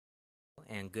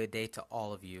and good day to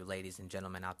all of you, ladies and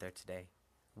gentlemen, out there today.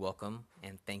 Welcome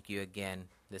and thank you again.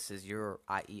 This is your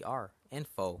IER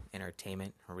Info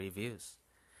Entertainment Reviews.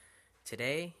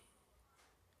 Today,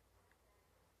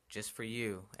 just for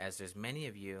you, as there's many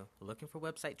of you looking for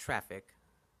website traffic,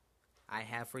 I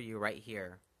have for you right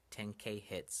here 10K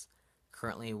hits.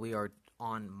 Currently, we are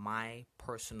on my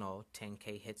personal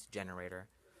 10K hits generator.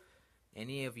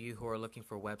 Any of you who are looking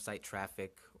for website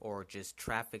traffic or just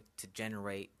traffic to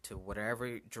generate to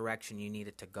whatever direction you need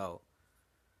it to go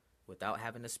without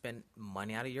having to spend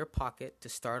money out of your pocket to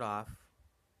start off,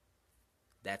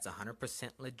 that's 100%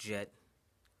 legit.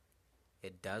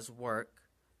 It does work.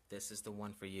 This is the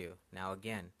one for you. Now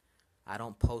again, I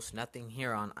don't post nothing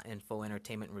here on Info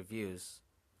Entertainment Reviews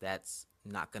that's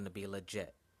not going to be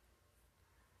legit.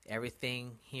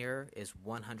 Everything here is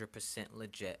 100%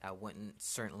 legit. I wouldn't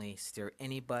certainly steer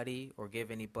anybody or give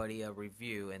anybody a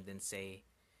review and then say,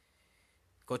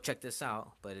 go check this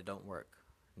out, but it don't work.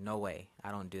 No way. I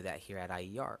don't do that here at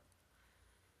IER.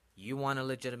 You want a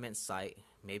legitimate site.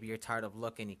 Maybe you're tired of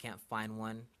looking, you can't find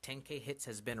one. 10K Hits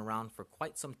has been around for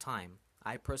quite some time.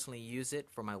 I personally use it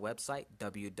for my website,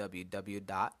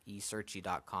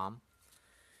 www.esearchy.com,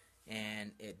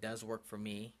 and it does work for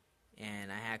me.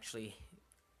 And I actually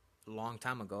long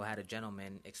time ago had a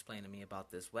gentleman explain to me about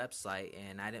this website,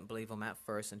 and I didn't believe him at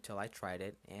first until I tried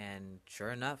it, and sure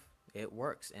enough, it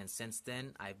works. And since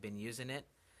then, I've been using it.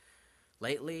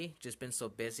 Lately, just been so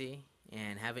busy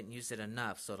and haven't used it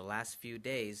enough, so the last few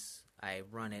days I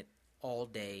run it all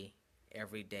day,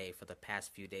 every day for the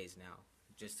past few days now,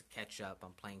 just to catch up.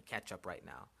 I'm playing catch up right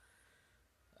now.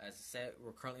 As I said,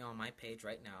 we're currently on my page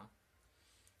right now.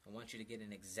 I want you to get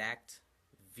an exact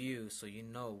view so you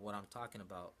know what I'm talking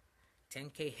about.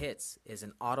 10K Hits is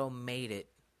an automated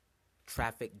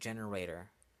traffic generator.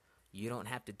 You don't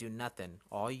have to do nothing.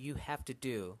 All you have to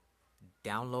do,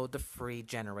 download the free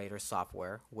generator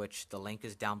software, which the link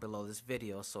is down below this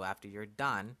video. So after you're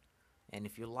done, and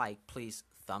if you like, please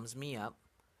thumbs me up,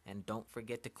 and don't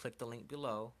forget to click the link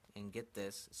below and get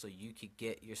this so you could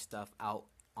get your stuff out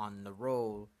on the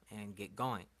road and get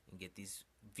going and get these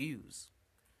views.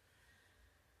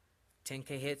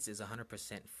 10K Hits is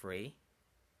 100% free.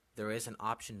 There is an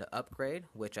option to upgrade,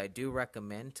 which I do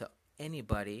recommend to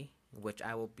anybody, which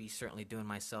I will be certainly doing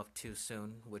myself too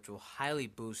soon, which will highly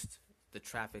boost the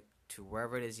traffic to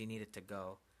wherever it is you need it to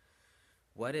go.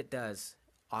 What it does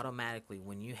automatically,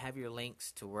 when you have your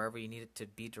links to wherever you need it to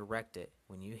be directed,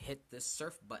 when you hit this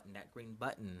surf button, that green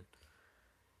button,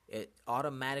 it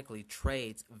automatically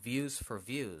trades views for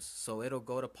views. So it'll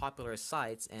go to popular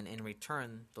sites, and in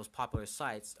return, those popular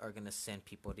sites are going to send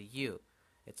people to you.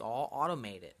 It's all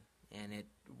automated, and it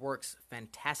works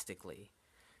fantastically.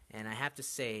 And I have to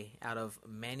say, out of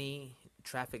many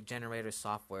traffic generator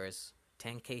softwares,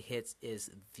 10K Hits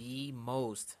is the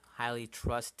most highly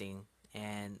trusting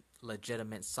and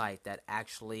legitimate site that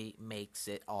actually makes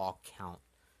it all count.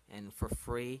 And for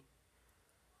free,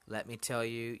 let me tell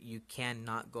you, you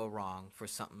cannot go wrong for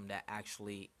something that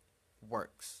actually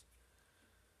works.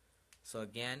 So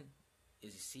again,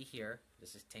 as you see here,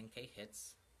 this is 10K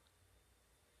Hits.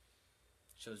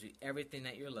 Shows you everything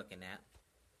that you're looking at.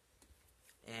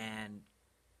 And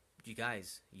you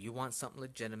guys, you want something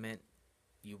legitimate,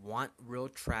 you want real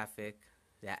traffic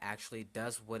that actually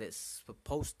does what it's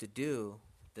supposed to do,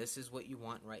 this is what you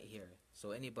want right here.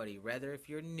 So anybody, whether if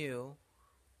you're new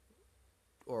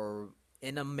or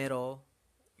in the middle,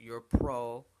 you're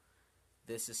pro,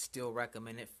 this is still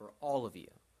recommended for all of you.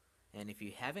 And if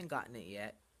you haven't gotten it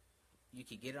yet, you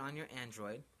could get it on your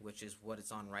Android, which is what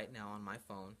it's on right now on my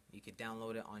phone. You could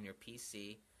download it on your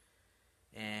PC.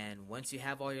 And once you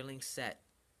have all your links set,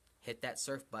 hit that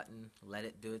surf button, let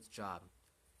it do its job.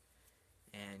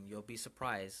 And you'll be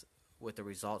surprised with the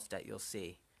results that you'll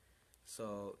see.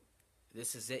 So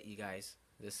this is it, you guys.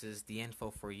 This is the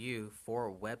info for you for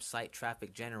Website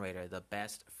Traffic Generator, the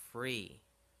best free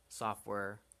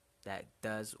software that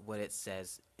does what it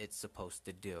says it's supposed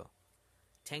to do.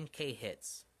 10K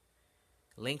Hits.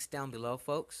 Links down below,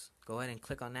 folks. Go ahead and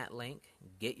click on that link.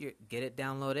 Get it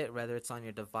downloaded, whether it's on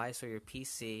your device or your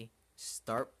PC.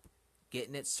 Start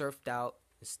getting it surfed out.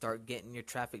 Start getting your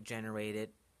traffic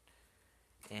generated,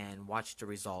 and watch the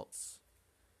results.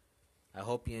 I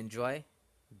hope you enjoy.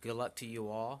 Good luck to you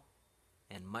all,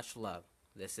 and much love.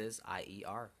 This is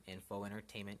IER Info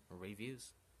Entertainment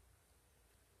Reviews.